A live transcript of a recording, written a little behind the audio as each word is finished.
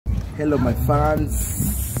Hello my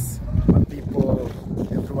fans, my people,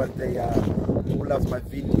 everyone there who loves my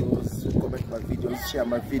videos, who comment my videos, share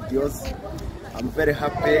my videos. I'm very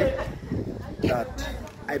happy that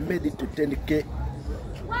I made it to 10k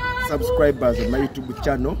subscribers on my YouTube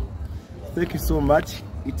channel. Thank you so much.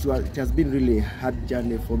 It has been really a hard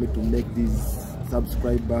journey for me to make these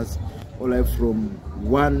subscribers, all the way from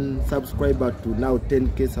 1 subscriber to now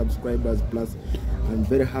 10k subscribers plus. I'm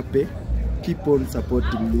very happy. Keep on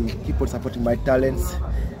supporting me, keep on supporting my talents.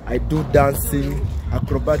 I do dancing,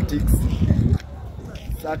 acrobatics,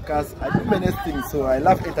 circus, I do many things, so I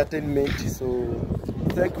love entertainment. So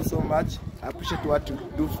thank you so much. I appreciate what you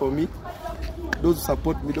do for me. Those who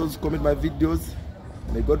support me, those who comment my videos,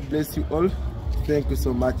 may God bless you all. Thank you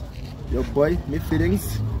so much. Your boy, Me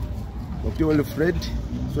Feelings, Opiolo Fred,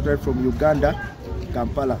 straight from Uganda,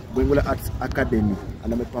 Kampala, Bwengola Arts Academy,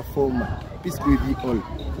 and I'm a performer. Peace be with you all.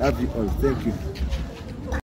 Love you all. Thank you.